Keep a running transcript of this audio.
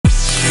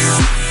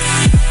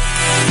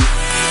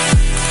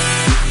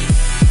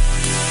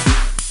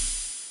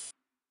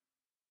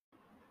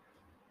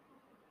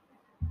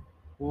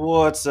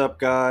What's up,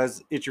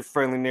 guys? It's your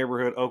friendly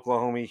neighborhood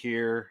Oklahoma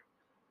here,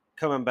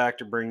 coming back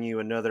to bring you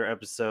another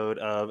episode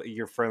of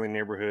your friendly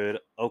neighborhood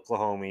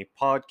Oklahoma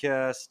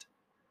podcast.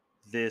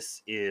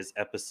 This is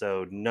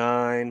episode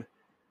 9,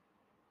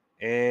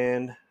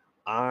 and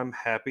I'm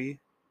happy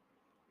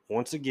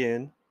once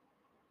again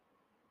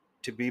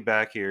to be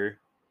back here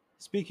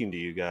speaking to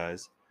you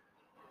guys.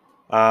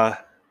 Uh,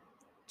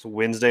 it's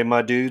Wednesday,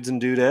 my dudes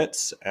and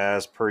dudettes,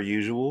 as per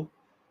usual.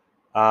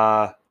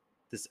 Uh,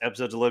 this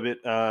episode's a little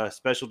bit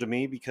special to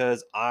me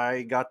because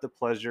I got the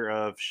pleasure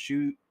of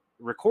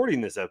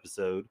recording this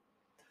episode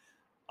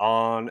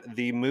on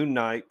the Moon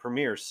Knight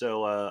premiere.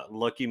 So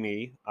lucky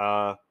me.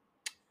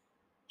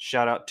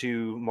 Shout out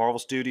to Marvel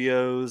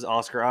Studios,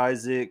 Oscar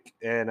Isaac,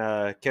 and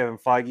Kevin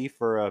Feige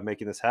for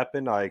making this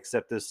happen. I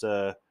accept this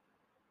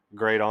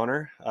great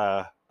honor.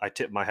 I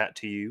tip my hat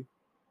to you.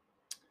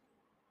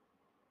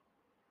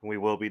 We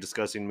will be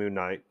discussing Moon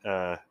Knight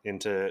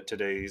into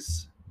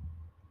today's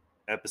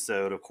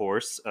episode, of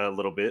course, a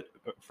little bit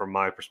from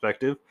my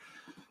perspective.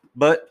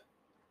 But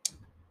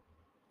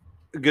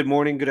good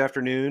morning, good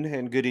afternoon,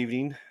 and good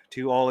evening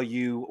to all of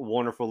you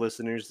wonderful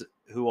listeners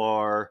who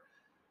are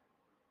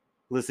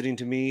listening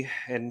to me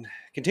and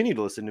continue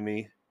to listen to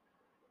me,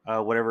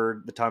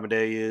 whatever the time of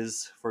day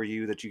is for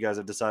you that you guys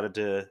have decided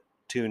to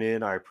tune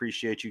in. I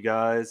appreciate you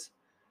guys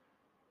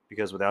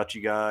because without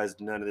you guys,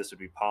 none of this would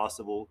be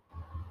possible.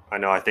 I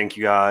know I thank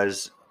you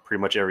guys pretty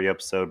much every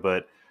episode,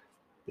 but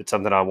it's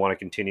something I want to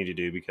continue to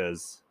do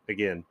because,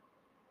 again,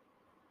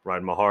 right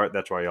in my heart,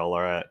 that's where y'all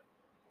are at.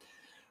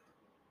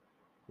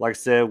 Like I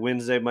said,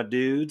 Wednesday, my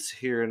dudes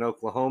here in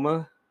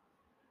Oklahoma.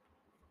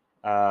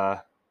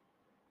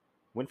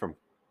 Went from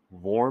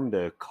warm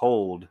to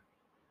cold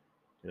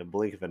in a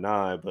blink of an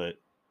eye, but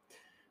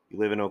you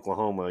live in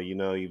Oklahoma, you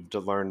know you've to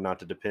learn not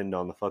to depend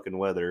on the fucking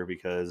weather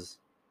because,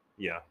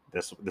 yeah,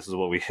 this is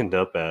what we end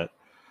up at.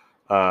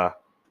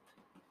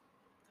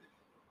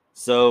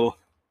 So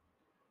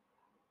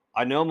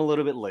I know I'm a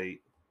little bit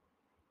late.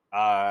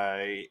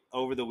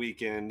 Over the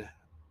weekend,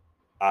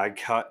 I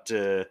got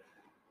to.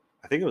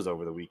 I think it was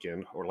over the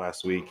weekend or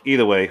last week.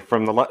 Either way,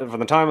 from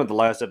the time of the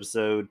last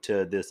episode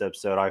to this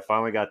episode, I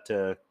finally got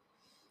to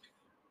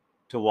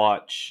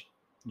watch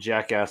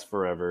Jackass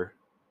Forever,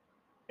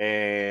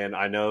 and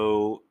I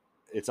know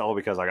it's all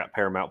because I got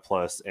Paramount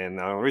Plus, and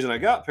the only reason I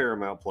got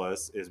Paramount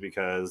Plus is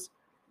because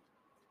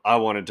I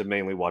wanted to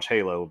mainly watch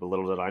Halo. But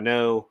little did I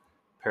know,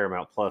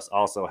 Paramount Plus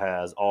also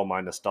has all my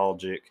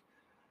nostalgic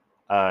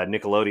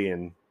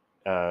Nickelodeon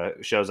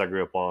shows I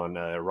grew up on: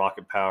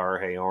 Rocket Power,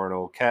 Hey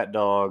Arnold, Cat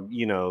Dog.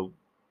 You know,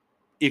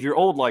 if you're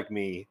old like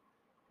me,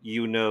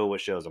 you know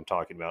what shows I'm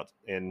talking about,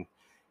 and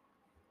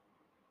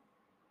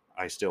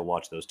I still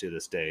watch those to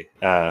this day.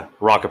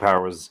 Rocket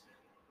Power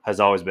has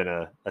always been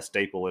a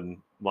staple in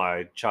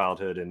my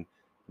childhood, and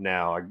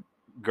now I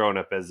grown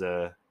up as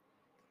a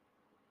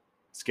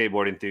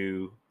skateboarding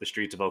through the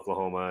streets of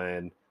Oklahoma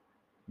and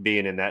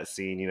being in that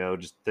scene, you know,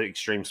 just the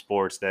extreme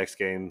sports, the X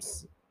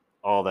Games,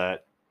 all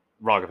that.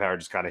 Rocket Power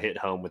just kind of hit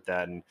home with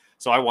that, and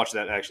so I watch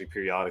that actually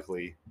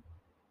periodically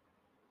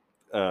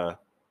uh,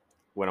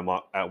 when I'm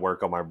at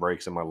work on my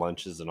breaks and my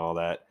lunches and all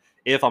that.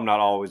 If I'm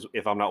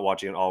not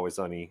watching Always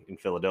Sunny in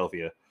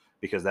Philadelphia,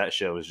 because that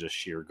show is just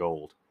sheer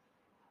gold.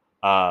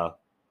 But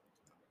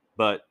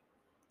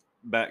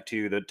back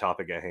to the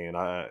topic at hand.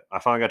 I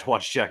finally got to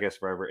watch Jackass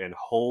Forever, and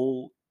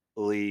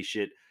holy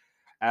shit!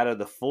 Out of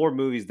the 4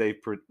 movies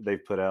they've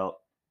put out,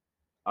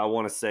 I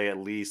want to say at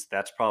least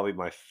that's probably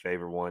my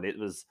favorite one. It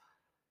was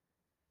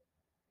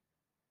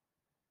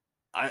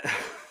I.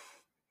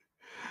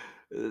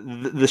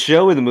 The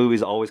show and the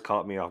movies always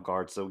caught me off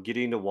guard. So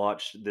getting to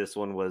watch this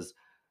one was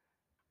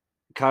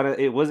kind of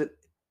it wasn't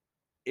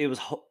it was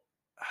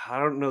I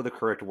don't know the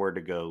correct word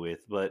to go with,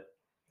 but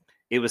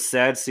it was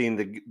sad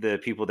seeing the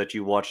people that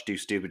you watch do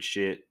stupid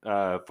shit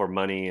for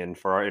money and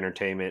for our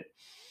entertainment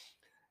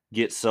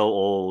get so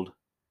old,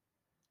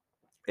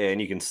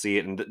 and you can see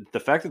it. And the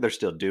fact that they're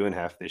still doing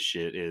half this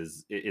shit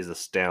is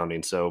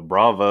astounding. So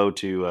bravo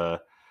to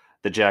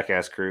the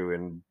Jackass crew,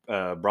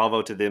 and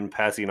bravo to them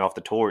passing off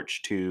the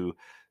torch to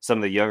some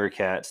of the younger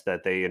cats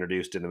that they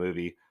introduced in the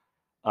movie.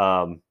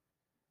 Um,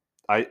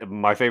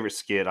 my favorite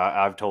skit.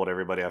 I've told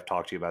everybody I've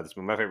talked to about this,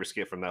 but my favorite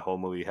skit from that whole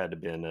movie had to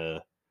been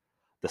the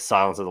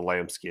Silence of the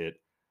Lambs skit.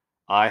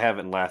 I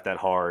haven't laughed that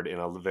hard in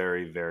a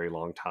very, very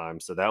long time.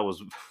 So that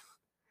was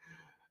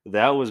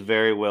that was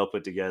very well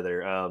put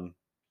together.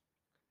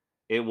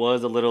 It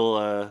was a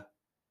little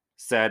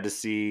sad to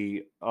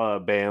see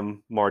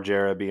Bam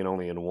Margera being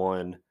only in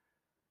one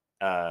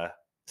uh,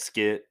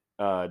 skit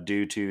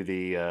due to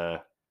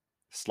the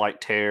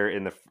slight tear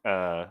in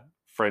the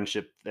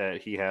friendship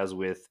that he has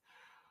with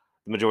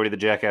the majority of the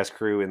Jackass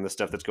crew and the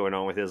stuff that's going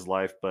on with his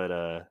life.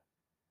 But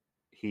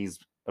he's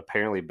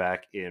apparently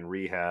back in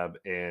rehab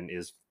and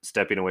is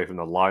stepping away from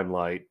the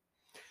limelight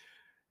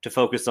to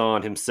focus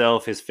on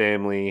himself, his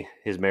family,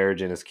 his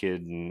marriage, and his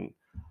kid, and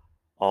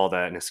all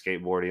that, and his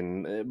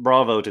skateboarding.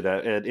 Bravo to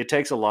that. It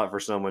takes a lot for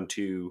someone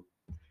to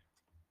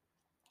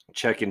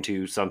check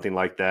into something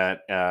like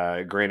that.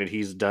 Granted,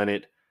 he's done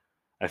it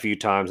a few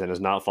times and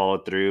has not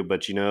followed through.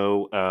 But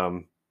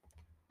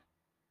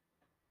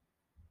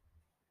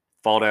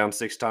fall down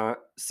six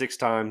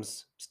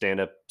times, stand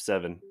up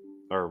seven,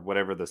 or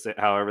whatever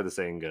however the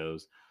saying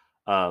goes.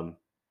 Um,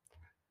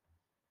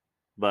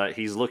 but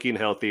he's looking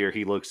healthier.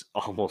 He looks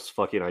almost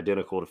fucking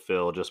identical to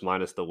Phil, just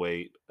minus the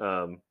weight.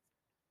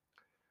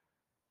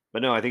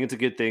 But no, I think it's a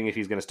good thing if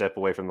he's going to step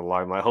away from the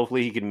limelight.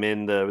 Hopefully, he can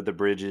mend the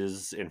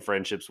bridges and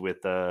friendships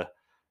with the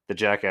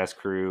Jackass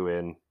crew,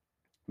 and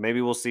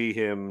maybe we'll see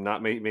him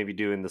not maybe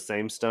doing the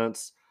same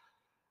stunts,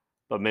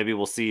 but maybe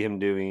we'll see him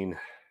doing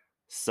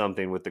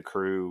something with the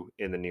crew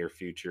in the near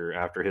future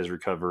after his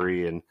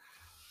recovery. And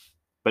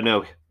but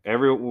no,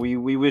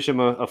 we wish him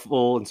a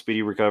full and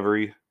speedy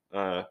recovery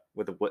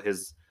with what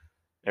his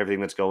everything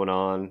that's going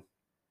on.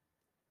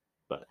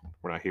 But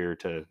we're not here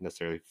to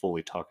necessarily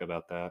fully talk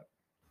about that.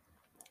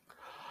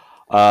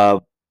 Uh,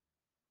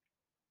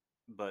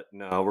 but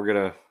no,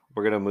 we're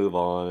gonna move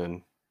on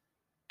and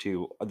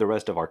to the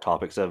rest of our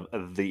topics of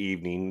the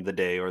evening, the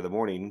day, or the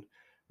morning.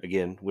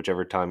 Again,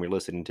 whichever time you're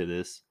listening to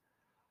this.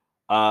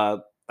 Uh,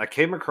 I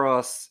came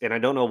across, and I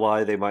don't know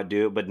why they might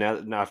do it, but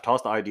now I've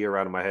tossed the idea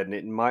around in my head, and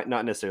it might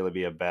not necessarily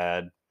be a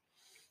bad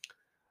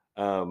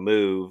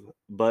move,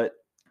 but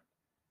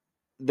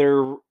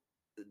they're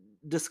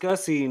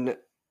discussing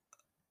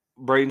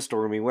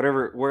brainstorming,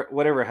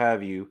 whatever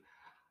have you.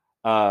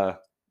 Uh,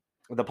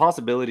 the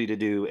possibility to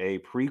do a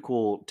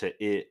prequel to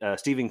it,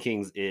 Stephen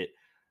King's It.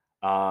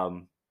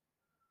 Um,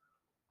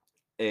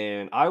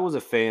 and I was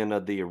a fan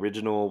of the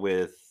original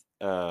with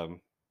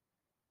um,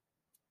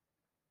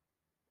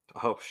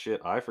 oh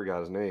shit, I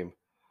forgot his name.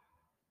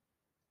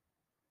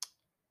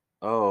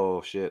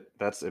 Oh shit,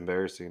 that's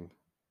embarrassing.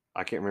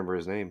 I can't remember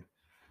his name.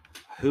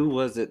 Who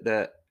was it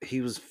that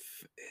he was?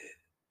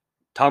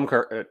 Tim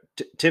Curry.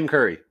 Tim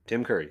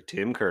Curry.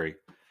 Tim Curry.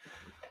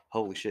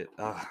 Holy shit!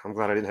 I'm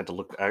glad I didn't have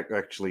to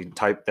actually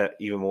type that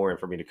even more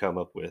for me to come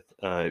up with.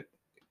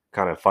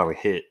 Kind of finally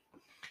hit.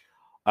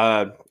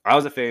 I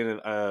was a fan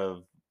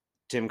of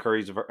Tim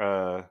Curry's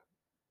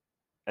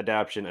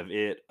adaptation of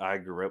it. I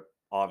grew up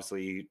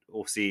obviously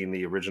seeing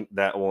the original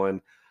that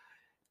one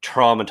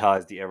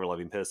traumatized the ever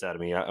loving piss out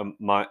of me.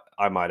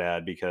 I might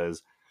add,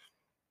 because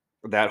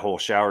that whole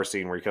shower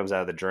scene where he comes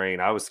out of the drain,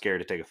 I was scared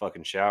to take a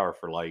fucking shower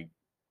for like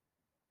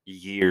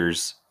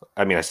years.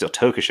 I mean, I still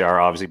took a shower,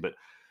 obviously, but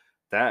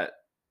that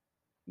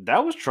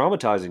that was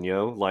traumatizing,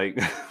 yo. Like,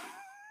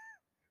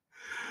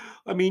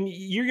 I mean,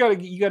 you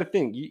gotta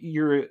think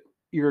you're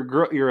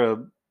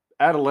a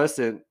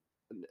adolescent,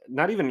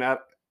 not even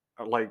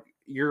like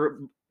you're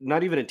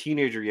not even a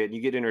teenager yet, and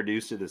you get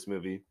introduced to this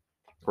movie,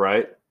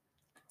 right?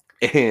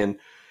 And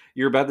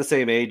you're about the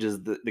same age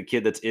as the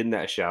kid that's in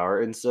that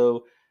shower, and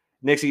so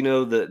next thing you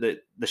know, the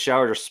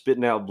showers are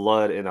spitting out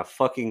blood, and a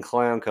fucking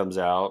clown comes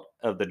out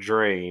of the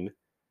drain.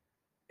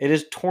 It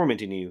is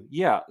tormenting you.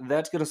 Yeah,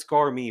 that's gonna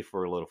scar me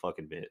for a little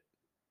fucking bit.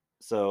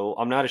 So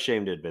I'm not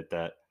ashamed to admit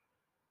that.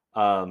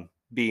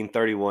 Being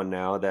 31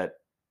 now, that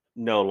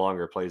no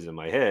longer plays in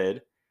my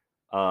head.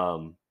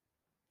 Um,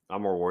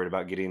 I'm more worried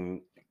about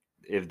getting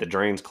if the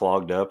drain's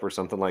clogged up or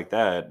something like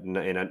that, and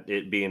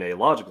it being a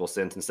logical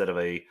sense instead of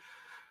a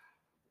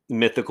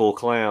mythical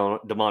clown,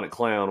 demonic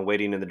clown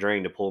waiting in the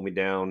drain to pull me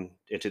down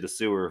into the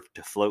sewer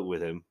to float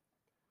with him.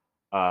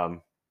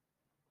 Um,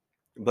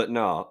 but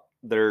no,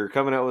 they're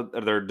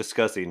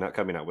discussing, not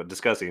coming out with,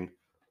 discussing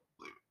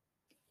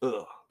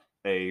ugh,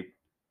 a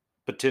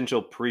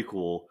potential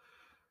prequel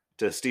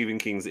to Stephen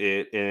King's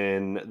It,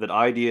 and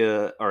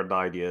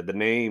the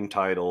name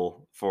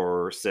title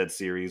for said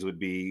series would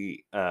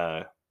be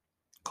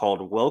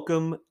called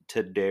Welcome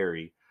to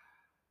Derry.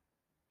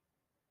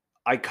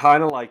 I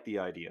kind of like the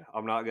idea.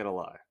 I'm not gonna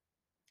lie,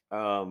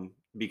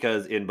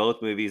 because in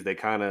both movies they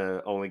kind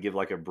of only give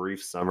like a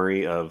brief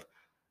summary of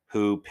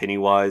who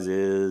Pennywise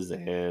is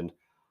and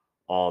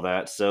all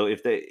that. So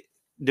if they,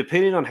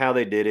 depending on how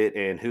they did it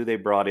and who they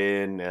brought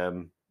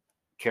in,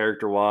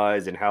 character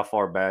wise, and how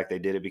far back they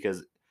did it,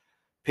 because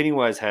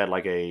Pennywise had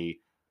like a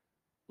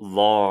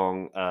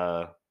long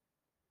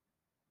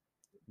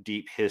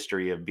deep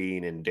history of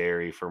being in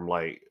Derry from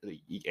like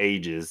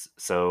ages.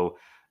 So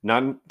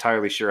not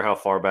entirely sure how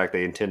far back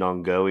they intend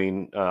on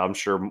going. I'm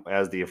sure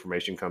as the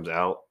information comes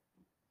out,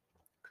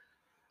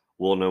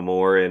 we'll know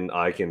more, and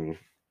I can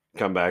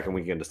come back and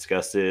we can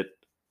discuss it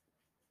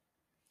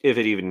if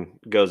it even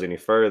goes any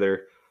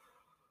further.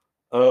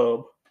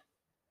 Um.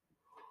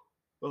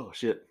 Oh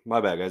shit,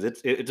 my bad, guys.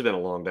 It's been a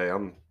long day.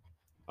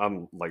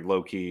 I'm like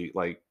low key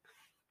like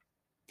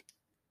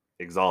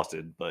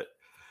exhausted, but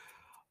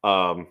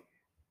um,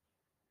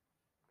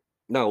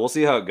 no, we'll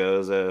see how it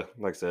goes.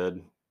 Like I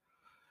said,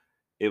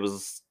 it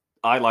was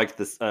I liked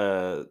this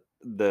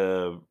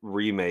the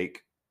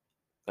remake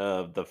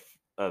of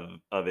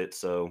of it,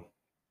 so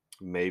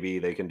maybe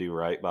they can do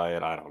right by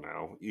it. I don't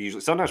know.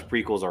 Usually, sometimes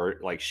prequels are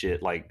like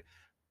shit. Like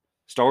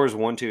Star Wars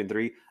 1, 2, and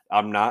 3.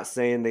 I'm not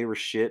saying they were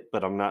shit,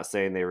 but I'm not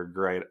saying they were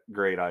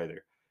great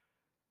either.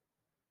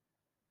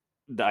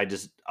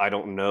 I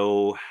don't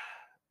know.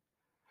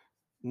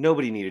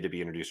 Nobody needed to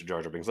be introduced to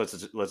Jar Jar Binks.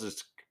 Let's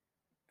just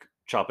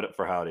chop it up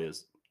for how it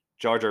is.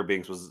 Jar Jar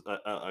Binks was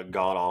a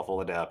god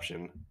awful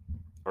adaptation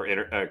or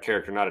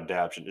character, not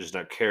adaptation, just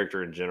a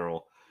character in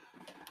general.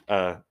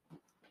 Uh,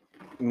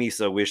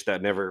 Misa wish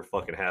that never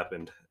fucking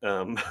happened.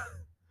 But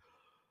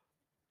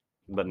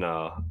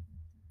nah,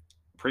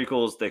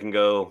 prequels they can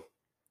go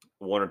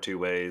one or two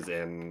ways,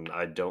 and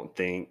I don't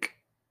think.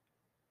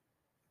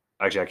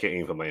 Actually, I can't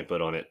even put my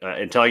input on it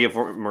until I get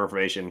more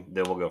information.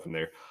 Then we'll go from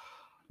there.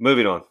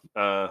 Moving on.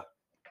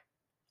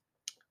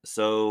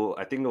 So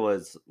I think it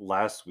was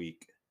last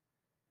week.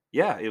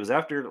 Yeah, it was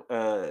after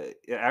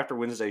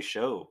Wednesday's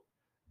show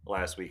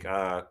last week.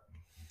 I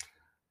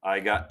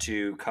got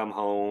to come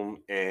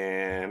home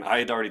and I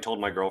had already told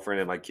my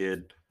girlfriend and my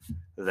kid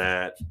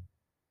that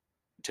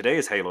today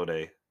is Halo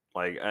Day.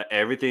 Like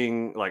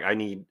everything, like I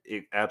need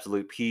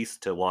absolute peace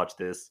to watch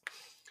this.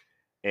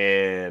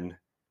 And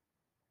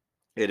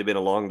it had been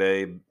a long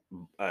day.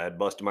 I had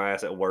busted my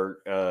ass at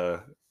work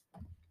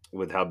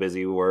with how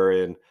busy we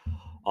were and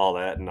all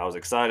that. And I was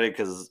excited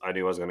because I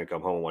knew I was going to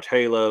come home and watch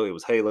Halo. It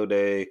was Halo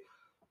Day,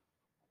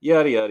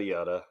 yada, yada,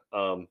 yada.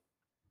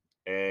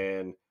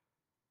 And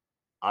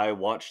I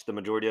watched the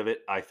majority of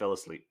it. I fell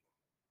asleep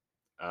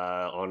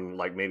on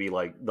like maybe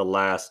like the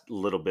last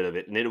little bit of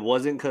it. And it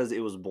wasn't because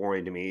it was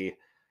boring to me.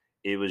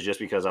 It was just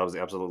because I was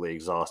absolutely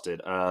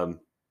exhausted.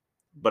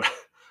 But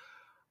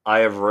I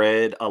have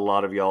read a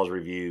lot of y'all's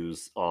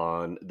reviews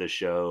on the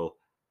show,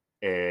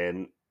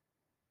 and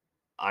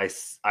I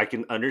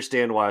can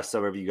understand why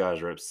some of you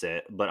guys are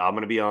upset. But I'm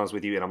going to be honest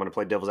with you, and I'm going to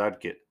play devil's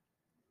advocate.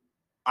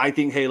 I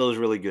think Halo is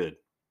really good.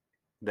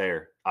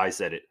 There, I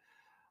said it.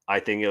 I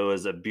think it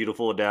was a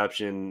beautiful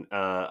adaptation.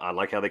 I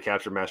like how they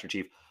captured Master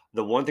Chief.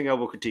 The one thing I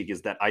will critique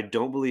is that I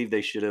don't believe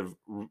they should have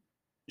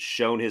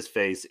shown his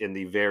face in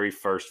the very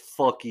first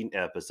fucking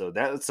episode.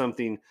 That is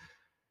something.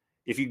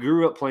 If you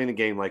grew up playing a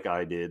game like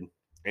I did,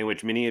 in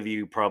which many of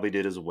you probably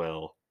did as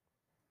well,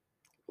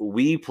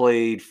 we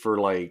played for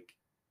like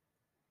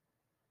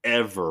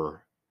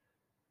ever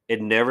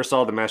and never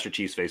saw the Master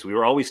Chief's face. We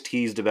were always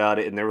teased about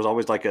it, and there was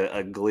always like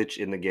a glitch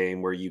in the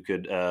game where you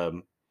could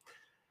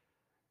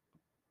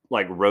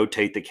like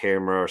rotate the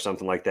camera or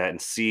something like that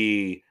and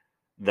see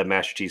the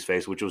Master Chief's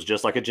face, which was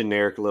just like a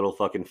generic little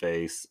fucking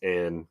face.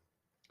 And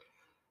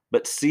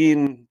but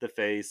seeing the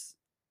face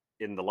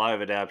in the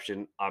live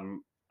adaptation,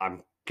 I'm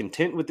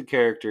content with the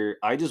character.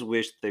 I just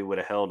wish they would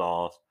have held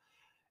off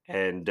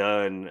and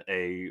done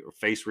a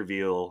face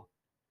reveal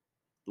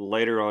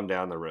later on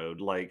down the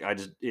road. Like I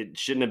just it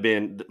shouldn't have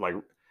been like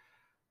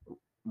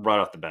right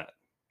off the bat.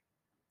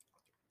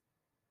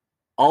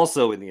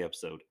 Also in the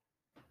episode,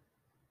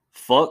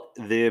 fuck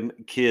them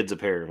kids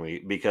apparently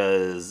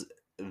because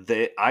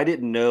they I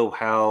didn't know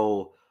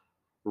how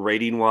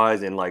rating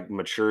wise and like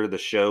mature the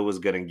show was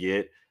gonna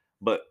get,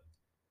 but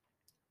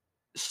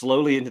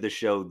slowly into the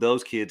show,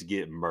 those kids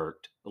get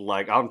murked.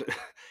 Like I'm,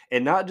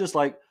 and not just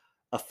like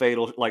a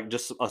fatal, like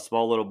just a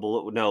small little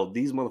bullet. No,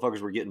 these motherfuckers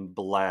were getting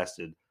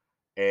blasted,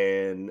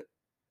 and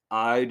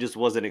I just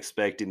wasn't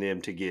expecting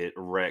them to get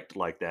wrecked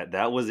like that.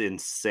 That was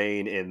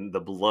insane, and the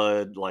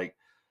blood, like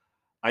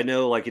I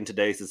know, like in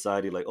today's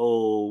society, like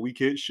oh, we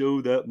can't show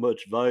that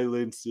much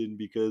violence, and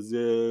because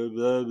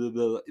blah, blah,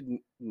 blah.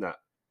 Nah,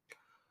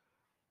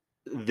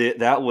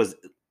 that was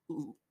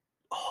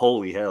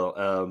holy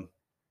hell.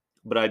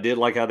 But I did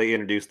like how they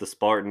introduced the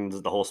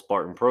Spartans, the whole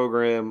Spartan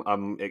program.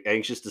 I'm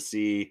anxious to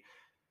see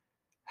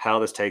how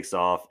this takes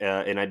off,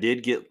 and I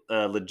did get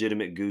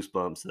legitimate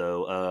goosebumps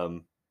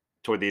though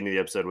toward the end of the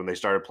episode when they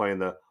started playing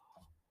the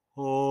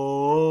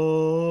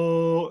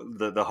oh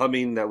the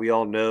humming that we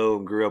all know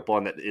and grew up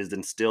on that is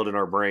instilled in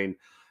our brain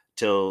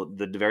till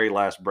the very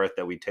last breath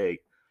that we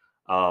take.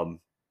 Um,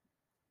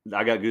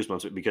 I got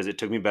goosebumps because it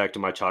took me back to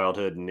my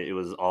childhood, and it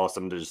was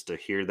awesome to just to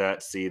hear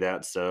that, see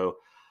that. So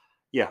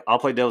yeah, I'll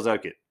play devil's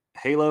advocate.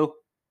 Halo,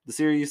 the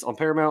series on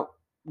Paramount,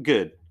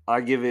 good.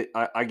 I give it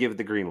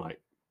the green light.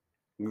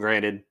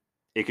 Granted,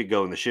 it could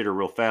go in the shitter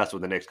real fast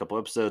with the next couple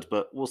episodes,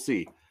 but we'll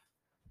see.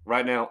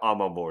 Right now, I'm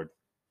on board.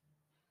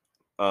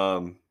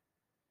 Um,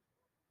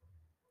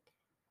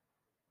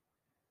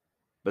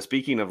 but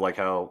speaking of like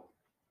how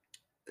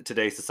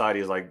today's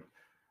society is like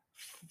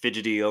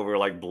fidgety over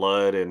like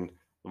blood and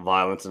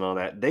violence and all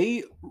that,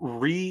 they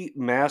not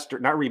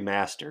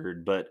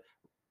remastered, but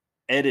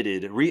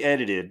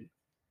re-edited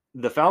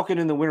the Falcon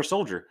and the Winter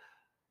Soldier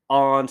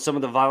on some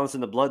of the violence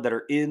and the blood that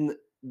are in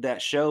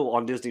that show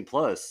on Disney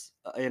Plus.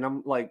 And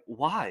I'm like,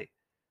 why?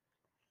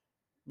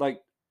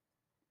 Like,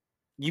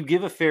 you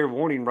give a fair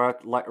warning right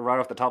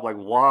off the top. Like,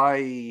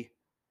 why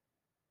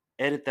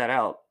edit that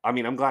out? I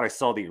mean, I'm glad I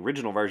saw the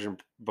original version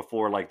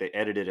before like they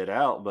edited it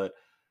out, but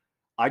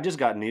I just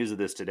got news of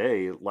this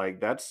today.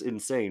 Like, that's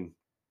insane.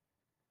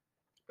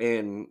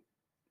 And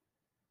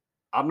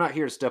I'm not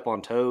here to step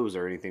on toes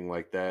or anything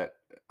like that.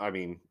 I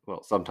mean,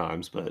 well,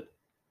 sometimes, but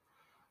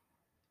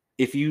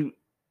if you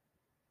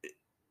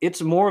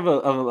it's more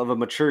of a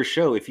mature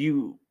show. If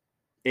you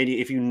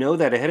know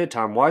that ahead of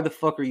time, why the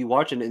fuck are you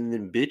watching it and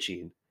then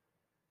bitching?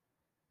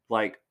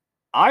 Like,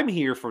 I'm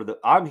here for the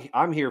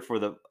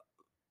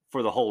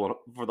whole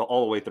for the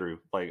all the way through.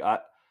 Like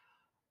I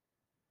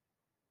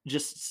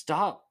just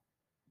stop.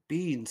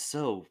 being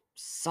so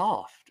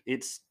soft.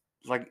 It's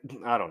like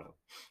I don't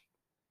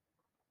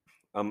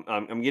know.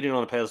 I'm getting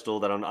on a pedestal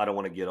that I don't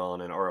want to get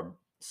on, and or a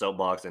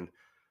soapbox, and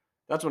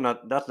that's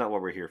not what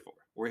we're here for.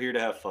 We're here to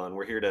have fun.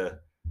 We're here to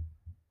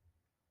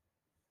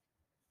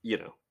you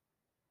know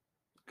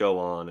go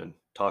on and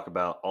talk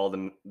about all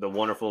the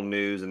wonderful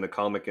news in the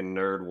comic and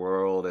nerd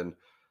world and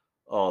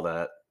all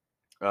that.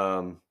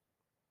 Um,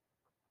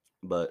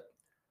 but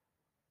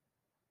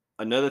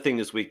another thing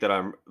this week that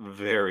I'm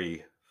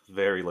very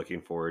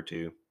looking forward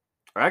to,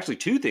 or actually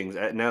two things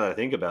now that I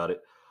think about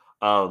it.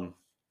 Um,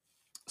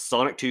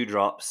 Sonic 2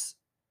 drops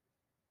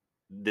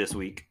this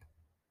week,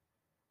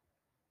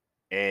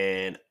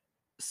 and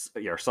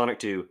yeah, Sonic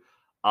 2.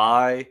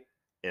 I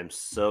am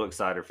so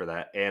excited for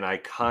that, and I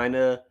kind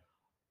of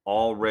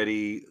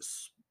already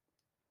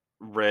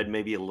read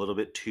maybe a little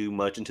bit too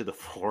much into the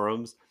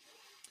forums,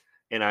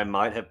 and I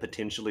might have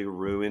potentially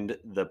ruined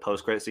the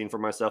post credit scene for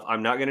myself.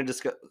 I'm not going to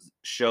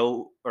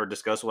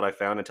discuss what I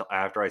found until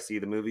after I see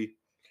the movie.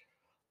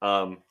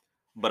 Um,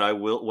 but I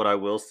will. What I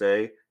will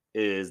say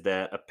is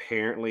that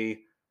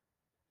apparently,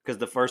 because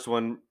the first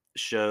one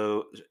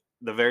show,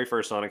 the very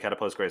first Sonic had a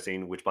post credit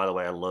scene, which by the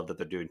way, I love that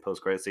they're doing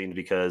post credit scenes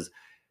because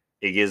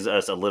it gives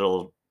us a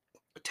little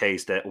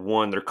taste that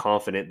one, they're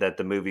confident that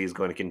the movie is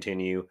going to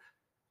continue,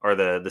 or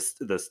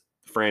the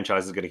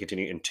franchise is going to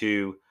continue, and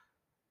two,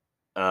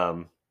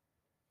 um,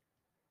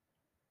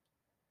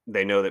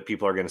 they know that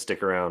people are going to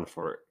stick around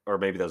for it, or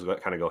maybe those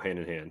kind of go hand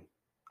in hand.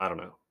 I don't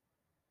know.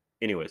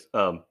 Anyways,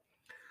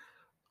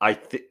 I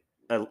think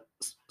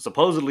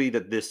supposedly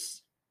that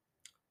this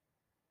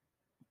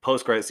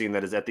post credit scene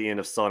that is at the end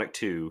of Sonic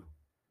 2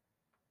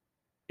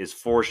 is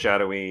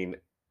foreshadowing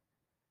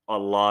a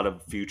lot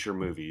of future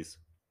movies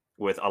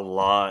with a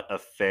lot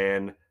of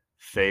fan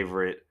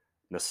favorite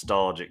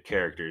nostalgic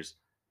characters.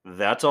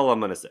 That's all I'm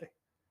going to say.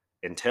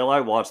 Until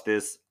I watch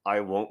this, I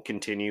won't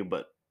continue,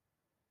 but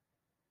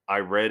I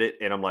read it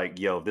and I'm like,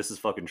 yo, if this is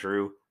fucking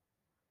true,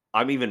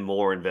 I'm even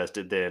more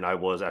invested than I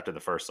was after the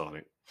first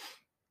Sonic.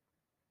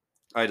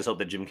 I just hope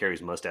that Jim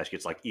Carrey's mustache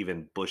gets like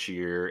even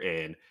bushier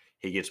and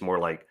he gets more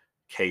like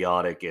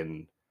chaotic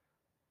and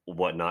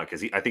whatnot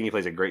because I think he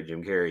plays a great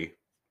Jim Carrey.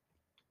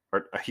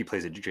 Or he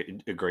plays a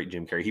great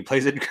Jim Carrey. He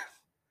plays it.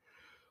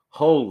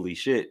 Holy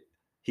shit!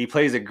 He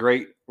plays a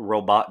great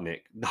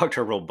Robotnik,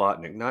 Doctor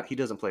Robotnik. Not he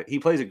doesn't play. He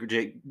plays a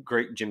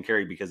great Jim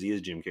Carrey because he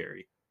is Jim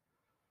Carrey.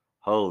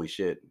 Holy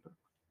shit!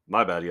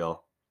 My bad,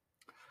 y'all.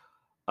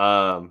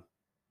 Um.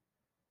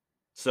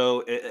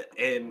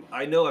 And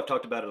I know I've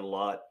talked about it a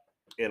lot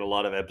in a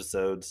lot of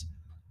episodes.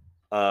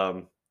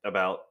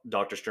 About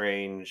Doctor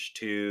Strange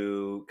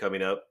 2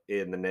 coming up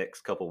in the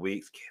next couple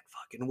weeks. Can't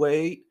fucking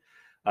wait.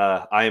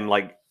 I am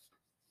like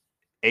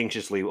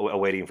anxiously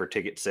awaiting for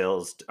ticket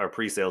sales or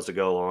pre-sales to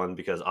go on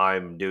because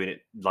I'm doing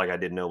it like I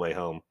did No Way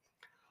Home.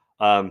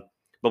 Um,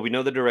 but we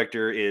know the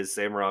director is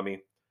Sam Raimi,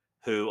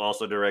 who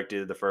also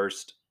directed the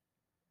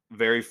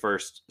very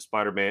first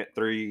Spider-Man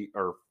 3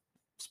 or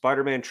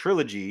Spider-Man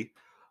trilogy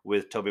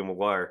with Tobey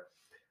Maguire.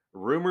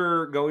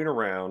 Rumor going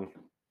around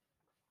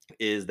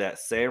is that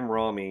Sam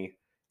Raimi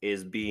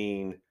is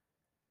being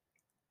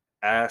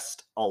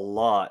asked a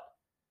lot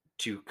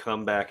to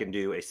come back and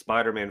do a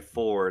Spider-Man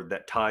 4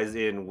 that ties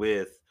in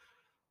with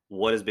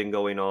what has been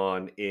going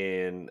on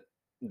in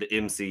the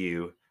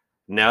MCU.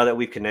 Now that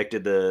we've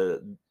connected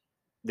the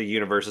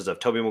universes of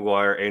Tobey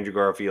Maguire, Andrew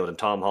Garfield, and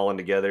Tom Holland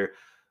together,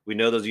 we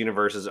know those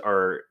universes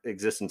are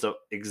existent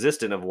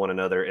of one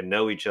another and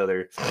know each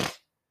other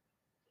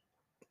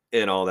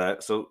and all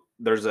that. So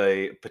there's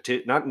a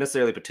not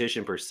necessarily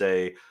petition per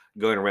se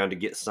going around to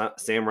get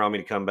Sam Raimi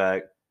to come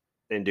back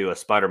and do a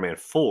Spider-Man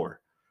 4.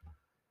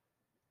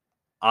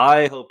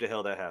 I hope to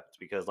hell that happens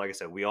because, like I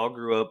said, we all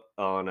grew up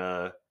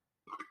on.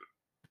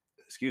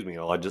 Excuse me,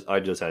 all. I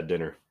just had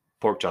dinner,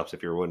 pork chops,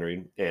 if you're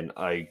wondering, and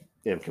I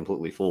am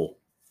completely full.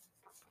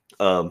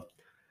 Um,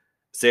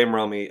 Sam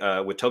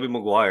Raimi with Tobey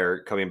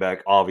Maguire coming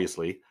back,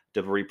 obviously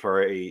to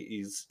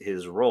reprise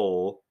his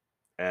role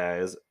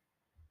as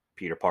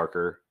Peter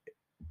Parker,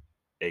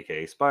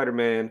 aka Spider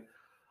Man.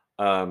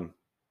 Um,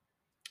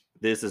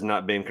 this has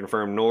not been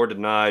confirmed nor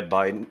denied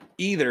by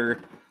either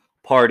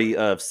party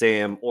of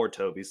Sam or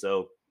Toby.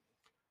 So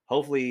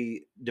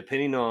hopefully,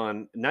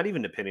 not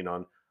even depending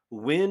on,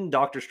 when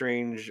Doctor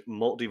Strange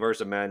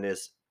Multiverse of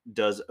Madness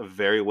does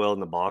very well in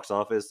the box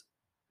office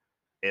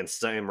and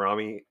Sam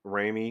Rami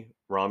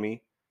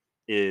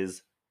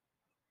is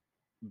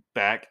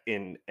back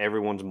in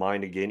everyone's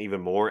mind again,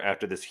 even more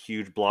after this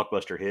huge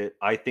blockbuster hit,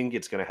 I think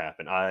it's going to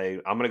happen.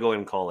 I'm going to go ahead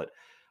and call it.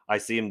 I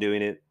see him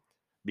doing it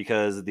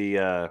because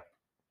there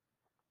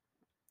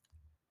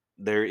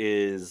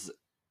is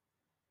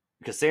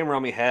because Sam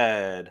Raimi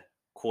had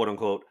quote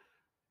unquote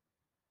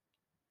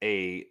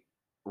a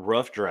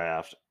rough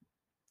draft,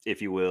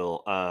 if you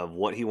will, of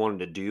what he wanted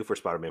to do for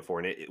Spider-Man 4,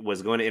 and it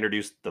was going to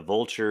introduce the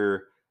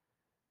Vulture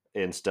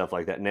and stuff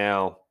like that.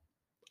 Now,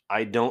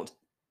 I don't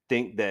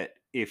think that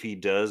if he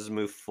does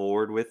move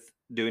forward with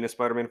doing a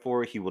Spider-Man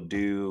 4, he will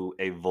do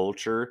a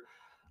Vulture.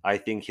 I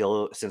think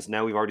he'll, since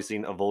now we've already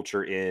seen a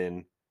Vulture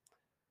in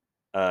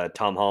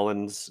Tom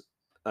Holland's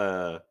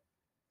uh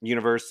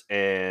universe,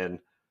 and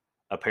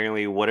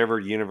apparently whatever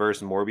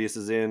universe Morbius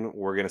is in,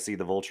 we're gonna see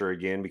the Vulture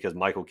again because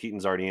Michael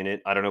Keaton's already in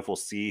it. I don't know if we'll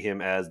see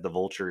him as the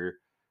Vulture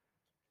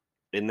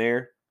in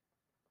there,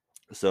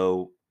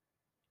 so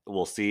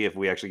we'll see if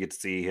we actually get to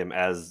see him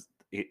as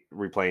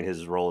replaying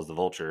his role as the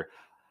Vulture.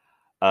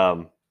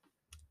 Um,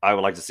 I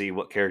would like to see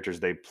what characters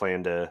they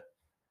plan to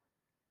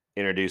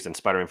introduce in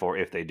Spider-Man 4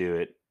 if they do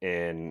it,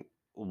 and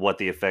what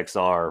the effects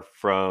are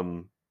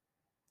from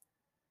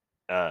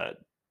uh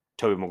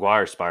Tobey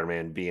Maguire's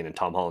Spider-Man being in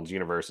Tom Holland's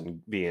universe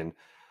and being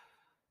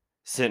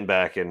sent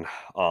back and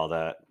all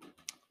that.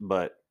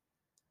 But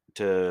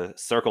to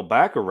circle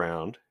back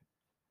around,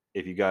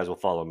 if you guys will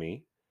follow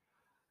me,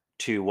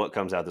 to what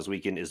comes out this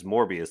weekend is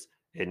Morbius.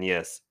 And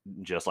yes,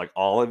 just like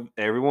all of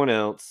everyone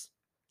else,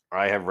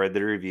 I have read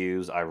the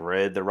reviews. I've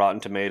read the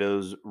Rotten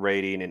Tomatoes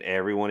rating, and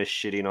everyone is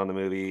shitting on the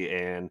movie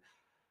and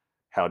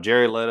how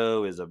Jared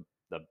Leto is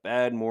the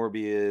bad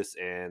Morbius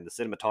and the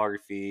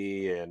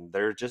cinematography, and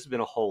there's just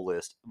been a whole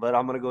list. But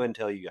I'm gonna go ahead and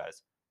tell you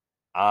guys,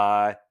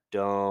 I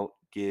don't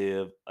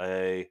give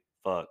a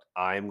fuck.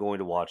 I am going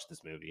to watch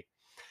this movie,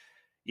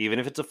 even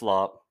if it's a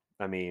flop.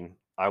 I mean,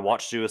 I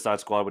watched Suicide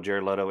Squad with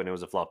Jared Leto, and it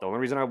was a flop. The only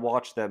reason I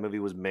watched that movie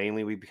was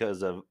mainly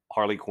because of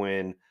Harley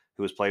Quinn,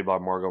 who was played by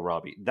Margot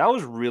Robbie. That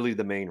was really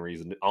the main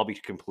reason. I'll be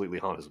completely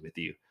honest with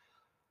you.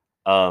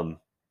 Um,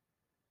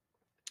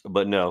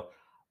 but no,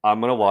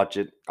 I'm gonna watch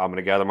it. I'm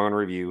gonna gather my own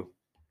review,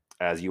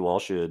 as you all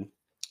should,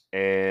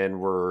 and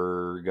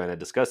we're gonna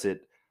discuss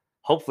it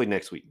hopefully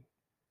next week.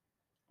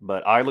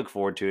 But I look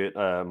forward to it.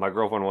 My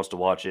girlfriend wants to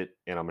watch it,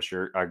 and I'm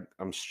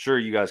sure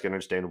you guys can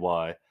understand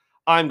why.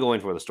 I'm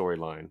going for the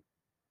storyline.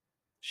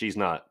 She's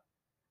not.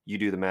 You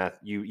do the math.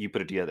 You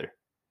put it together.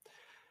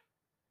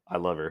 I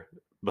love her,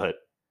 but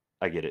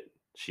I get it.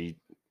 She,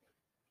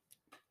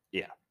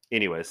 yeah.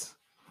 Anyways,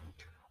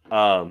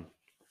 um,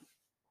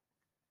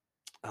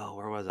 oh,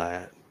 where was I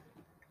at?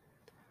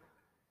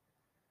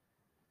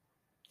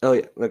 Oh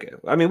yeah, okay.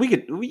 I mean,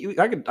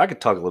 I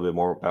could talk a little bit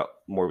more about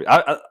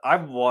Morbius.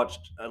 I've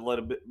watched a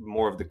little bit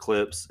more of the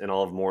clips and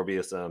all of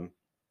Morbius.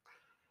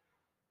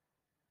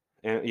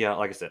 And yeah,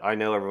 like I said, I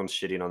know everyone's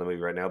shitting on the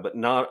movie right now, but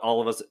not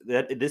all of us.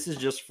 That this is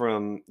just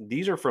from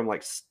these are from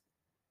like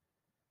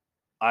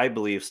I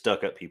believe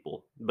stuck up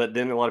people. But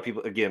then a lot of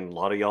people, again, a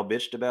lot of y'all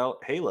bitched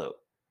about Halo.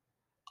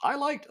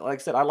 Like I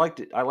said, I liked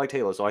it. I liked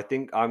Halo, so I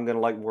think I'm gonna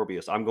like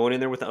Morbius. I'm going in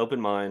there with an open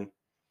mind,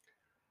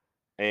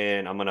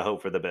 and I'm gonna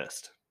hope for the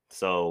best.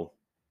 So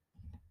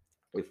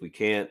if we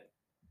can't,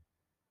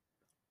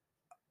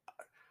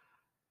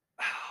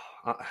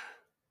 I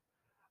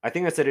I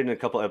think I said it in a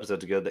couple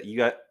episodes ago that you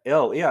got.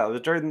 Oh yeah, it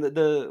was during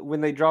the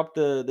when they dropped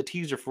the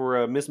teaser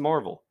for Miss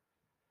Marvel.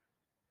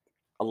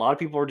 A lot of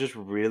people are just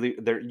really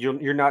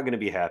you're not going to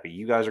be happy.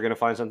 You guys are going to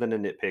find something to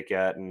nitpick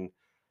at and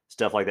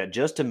stuff like that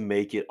just to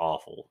make it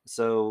awful.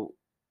 So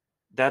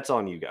that's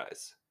on you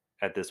guys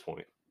at this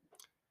point.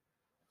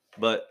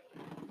 But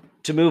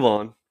to move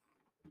on,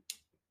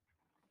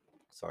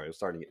 sorry, it was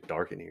starting to get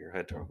dark in here. I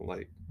had to turn on the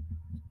light.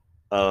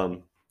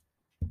 Um,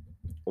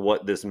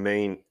 what this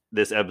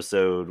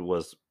episode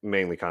was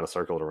mainly kind of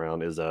circled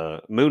around is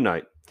Moon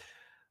Knight.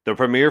 The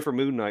premiere for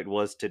Moon Knight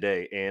was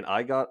today, and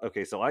I got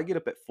okay. So I get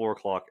up at 4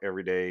 o'clock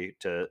every day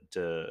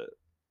to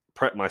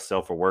prep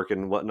myself for work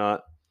and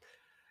whatnot.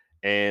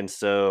 And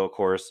so, of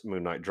course,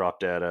 Moon Knight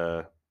dropped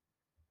at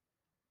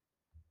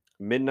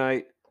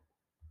midnight.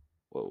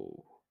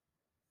 Whoa!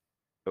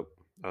 Oh,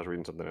 I was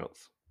reading something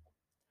else.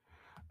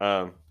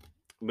 Um,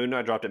 Moon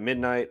Knight dropped at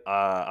midnight.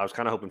 I was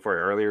kind of hoping for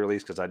an early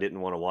release because I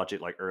didn't want to watch it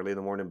like early in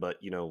the morning, but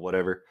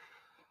whatever.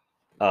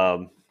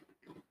 Um,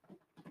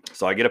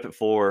 so I get up at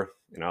 4,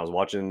 and I was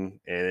watching,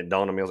 and it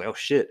dawned on me. I was like, "Oh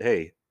shit!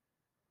 Hey,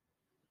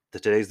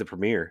 today's the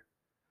premiere."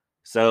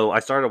 So I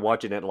started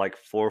watching at like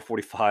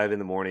 4:45 in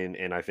the morning,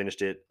 and I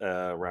finished it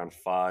around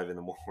 5 in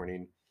the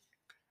morning.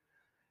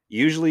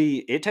 Usually,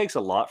 it takes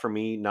a lot for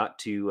me not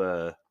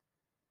to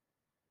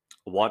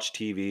watch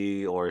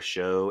TV or a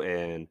show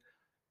and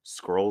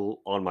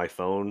scroll on my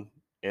phone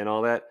and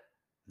all that.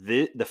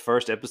 The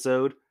first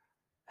episode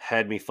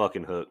had me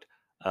fucking hooked.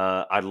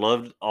 I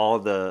loved all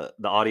the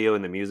audio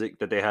and the music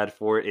that they had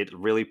for it. It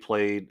really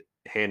played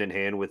hand in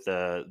hand with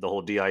the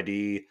whole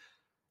DID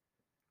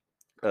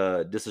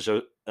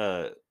disasso-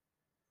 the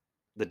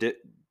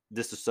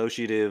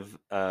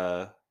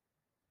disassociative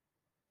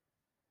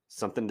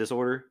something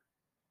disorder,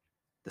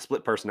 the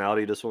split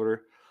personality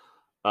disorder.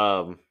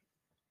 Um,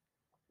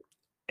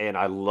 and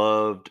I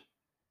loved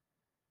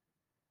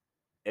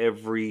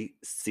every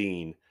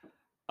scene.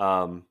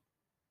 Um,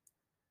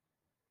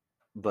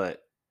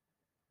 but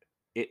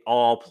it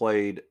all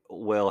played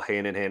well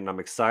hand in hand, and I'm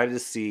excited to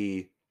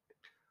see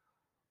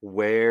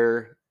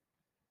where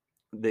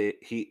the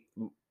he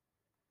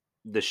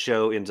the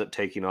show ends up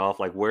taking off,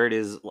 like where it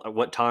is,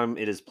 what time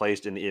it is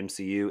placed in the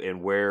MCU,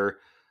 and where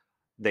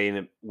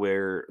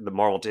where the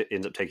Marvel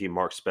ends up taking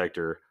Mark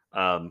Spector.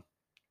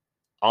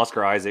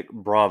 Oscar Isaac,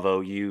 bravo,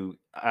 you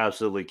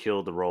absolutely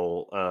killed the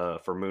role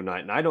for Moon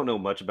Knight, and I don't know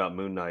much about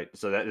Moon Knight,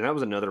 so that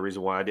was another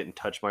reason why I didn't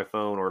touch my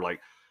phone or like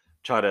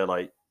try to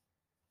like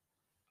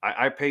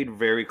I paid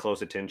very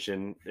close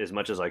attention as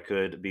much as I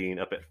could, being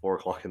up at 4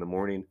 o'clock in the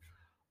morning,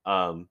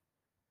 um,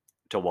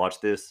 to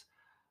watch this.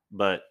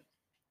 But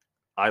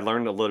I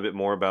learned a little bit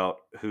more about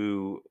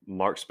who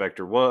Mark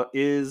Spector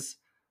is,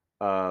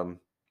 um,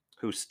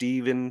 who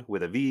Steven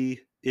with a V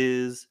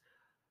is,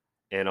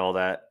 and all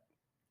that.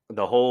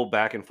 The whole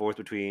back and forth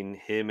between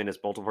him and his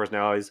multiple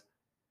personalities,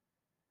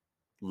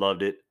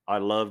 loved it. I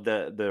love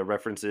the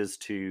references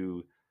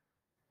to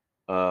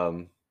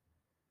um,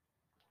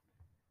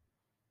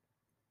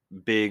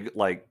 big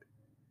like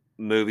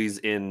movies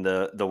in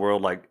the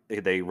world. Like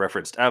they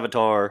referenced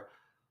Avatar.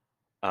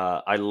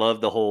 I love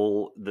the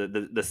whole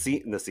the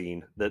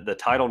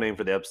title name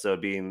for the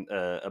episode being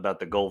about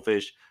the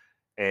goldfish,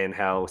 and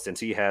how since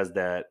he has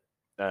that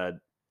uh,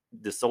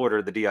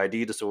 disorder, the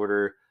DID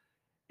disorder,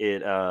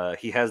 it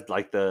he has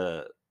like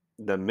the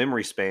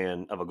memory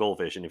span of a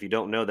goldfish. And if you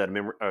don't know that,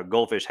 a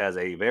goldfish has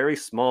a very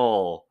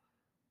small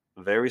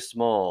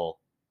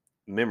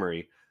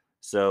memory.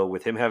 So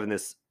with him having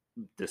this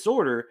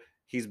disorder,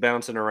 he's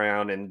bouncing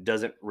around and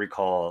doesn't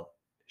recall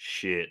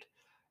shit.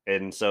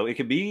 And so it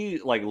could be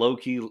like low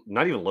key,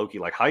 not even low key,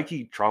 like high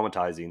key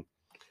traumatizing.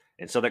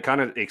 And so that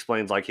kind of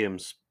explains like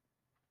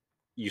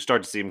you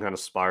start to see him kind of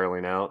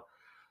spiraling out.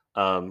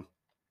 Um,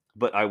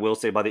 but I will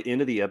say by the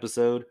end of the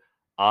episode,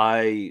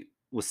 I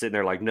was sitting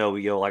there like, no,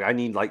 yo, like I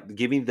need like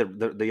give me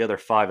the other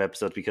 5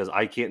 episodes, because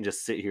I can't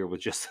just sit here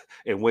with just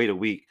and wait a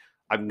week.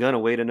 I'm gonna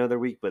wait another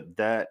week, but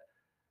that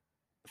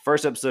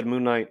first episode of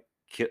Moon Knight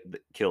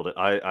killed it.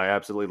 I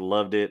absolutely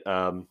loved it.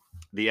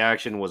 The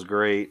action was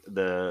great.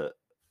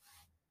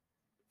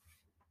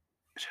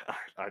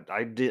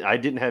 I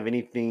didn't have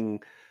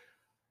anything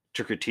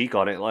to critique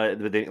on it.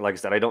 Like I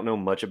said, I don't know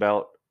much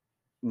about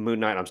Moon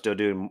Knight. I'm still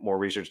doing more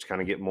research to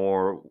kind of get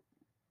more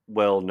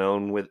well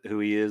known with who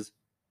he is.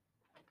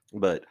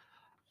 But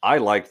I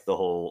liked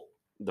the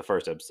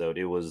first episode.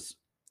 It was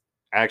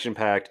action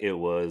packed. It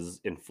was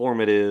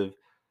informative.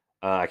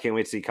 I can't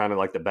wait to see kind of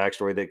like the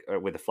backstory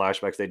that with the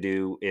flashbacks they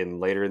do in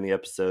later in the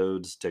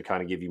episodes to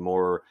kind of give you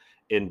more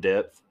in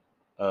depth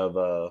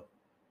of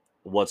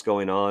what's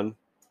going on.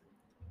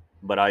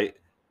 But I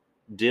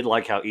did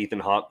like how Ethan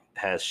Hawke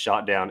has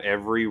shot down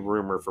every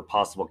rumor for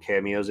possible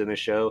cameos in the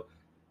show.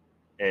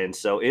 And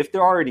so, if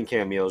there are any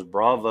cameos,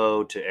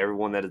 bravo to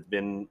everyone that has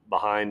been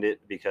behind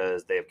it,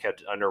 because they have kept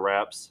it under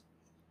wraps.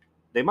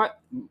 They might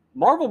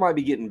Marvel might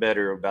be getting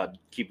better about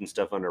keeping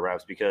stuff under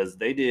wraps, because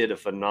they did a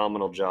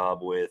phenomenal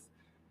job with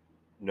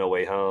No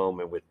Way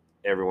Home and with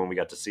everyone we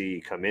got to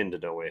see come into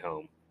No Way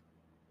Home.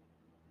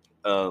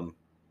 Um,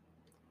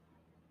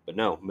 but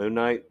no, Moon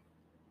Knight,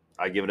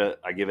 I give it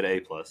a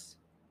plus,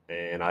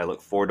 and I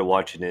look forward to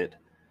watching it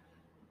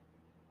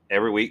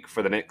every week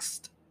for the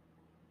next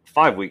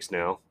 5 weeks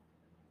now,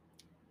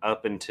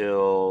 up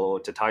until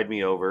to tide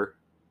me over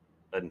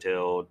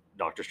until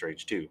Doctor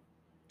Strange 2.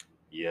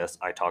 Yes,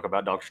 I talk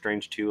about Doctor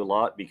Strange 2 a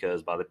lot,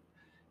 because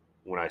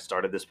when I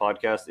started this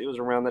podcast, it was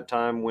around that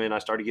time when I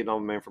started getting all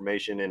my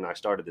information and I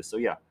started this. So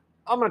yeah,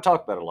 I'm going to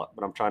talk about it a lot,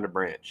 but I'm trying to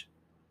branch.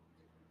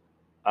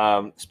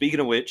 Speaking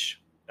of which,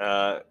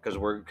 because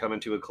we're coming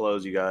to a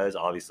close, you guys,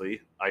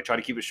 obviously, I try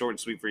to keep it short and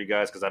sweet for you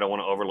guys because I don't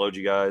want to overload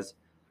you guys.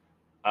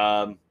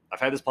 I've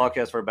had this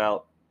podcast for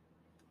about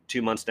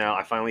 2 months now.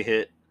 I finally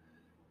hit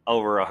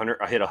over 100.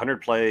 I hit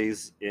 100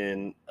 plays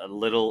in a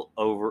little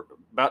over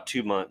about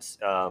 2 months.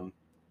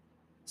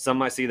 Some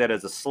might see that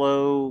as a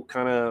slow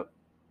kind of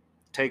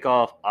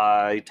takeoff.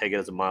 I take it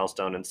as a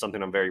milestone and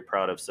something I'm very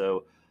proud of.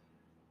 So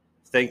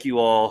thank you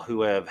all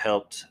who have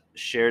helped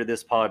share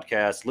this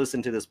podcast,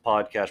 listen to this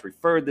podcast,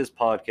 referred this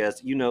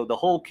podcast, the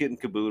whole kit and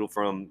caboodle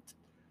from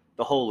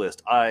the whole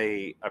list.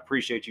 I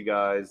appreciate you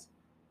guys.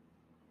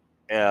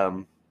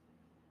 Um,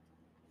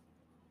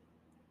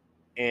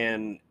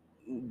 and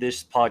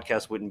this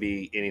podcast wouldn't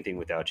be anything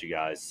without you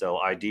guys. So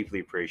I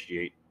deeply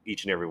appreciate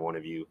each and every one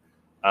of you.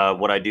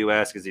 What I do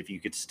ask is if you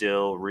could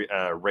still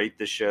rate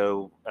the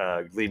show,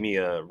 leave me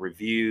a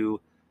review,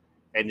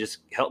 and just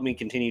help me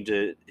continue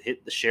to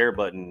hit the share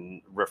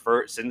button,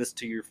 send this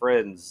to your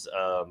friends.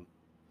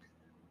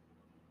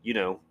 You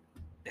know,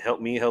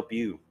 help me help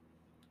you.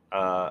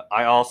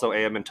 I also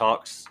am in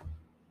talks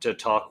to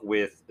talk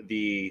with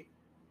the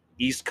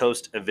East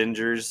Coast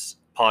Avengers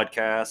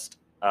podcast.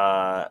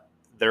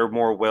 They're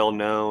more well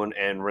known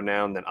and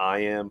renowned than I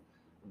am,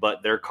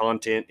 but their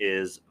content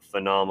is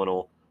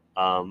phenomenal.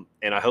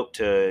 And I hope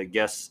to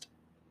guest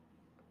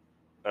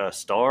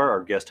star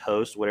or guest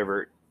host,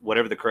 whatever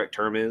the correct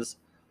term is,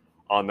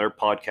 on their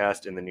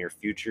podcast in the near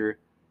future,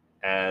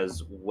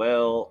 as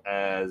well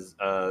as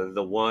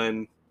the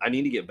one I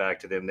need to get back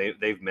to them.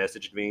 They've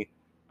messaged me.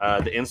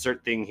 The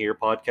Insert Thing Here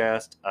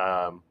podcast,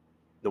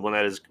 the one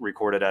that is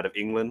recorded out of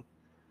England.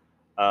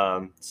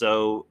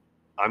 So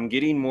I'm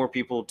getting more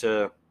people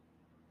to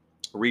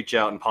reach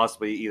out and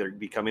possibly either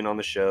be coming on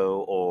the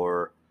show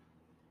or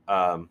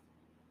um,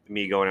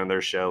 me going on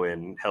their show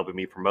and helping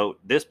me promote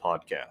this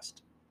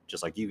podcast,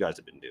 just like you guys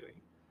have been doing.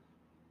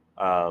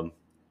 Um,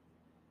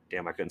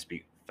 Damn, I couldn't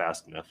speak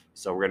fast enough.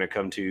 So we're going to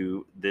come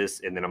to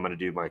this, and then I'm going to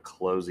do my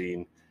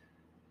closing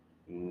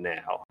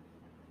now.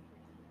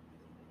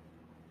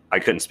 I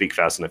couldn't speak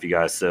fast enough, you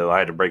guys, so I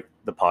had to break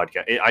the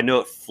podcast. I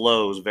know it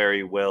flows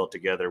very well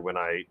together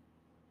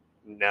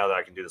now that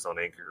I can do this on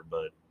Anchor.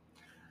 But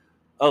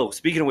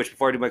speaking of which,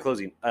 before I do my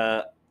closing,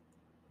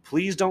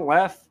 please don't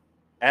laugh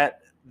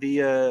at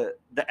the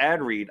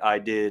ad read I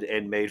did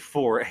and made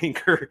for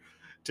Anchor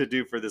to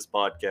do for this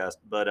podcast.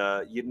 But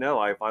I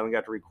finally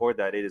got to record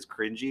that. It is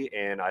cringy,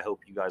 and I hope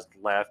you guys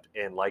laughed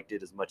and liked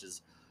it as much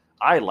as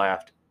I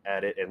laughed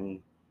at it and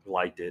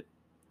liked it.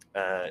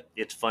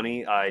 It's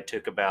funny. I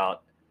took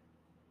about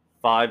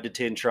 5 to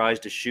 10 tries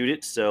to shoot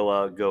it,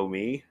 so go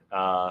me.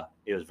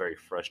 It was very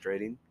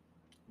frustrating,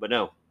 but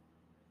no.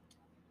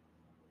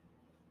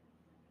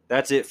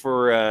 That's it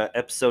for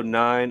episode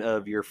 9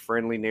 of your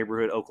friendly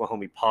neighborhood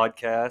Oklahoma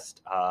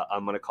podcast.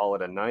 I'm going to call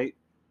it a night.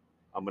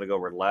 I'm going to go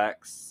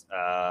relax,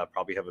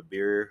 probably have a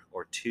beer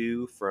or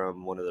two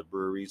from one of the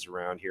breweries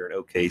around here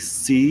in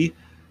OKC.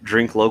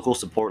 Drink local,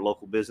 support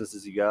local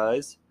businesses, you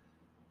guys.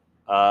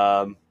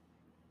 And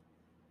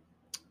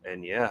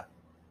yeah,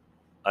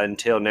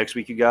 until next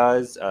week, you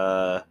guys,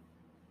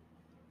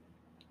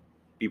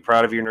 be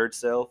proud of your nerd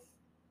self.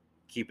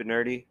 Keep it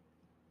nerdy.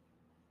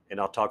 And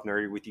I'll talk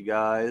nerdy with you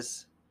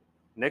guys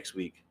next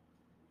week.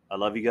 I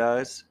love you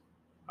guys.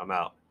 I'm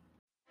out.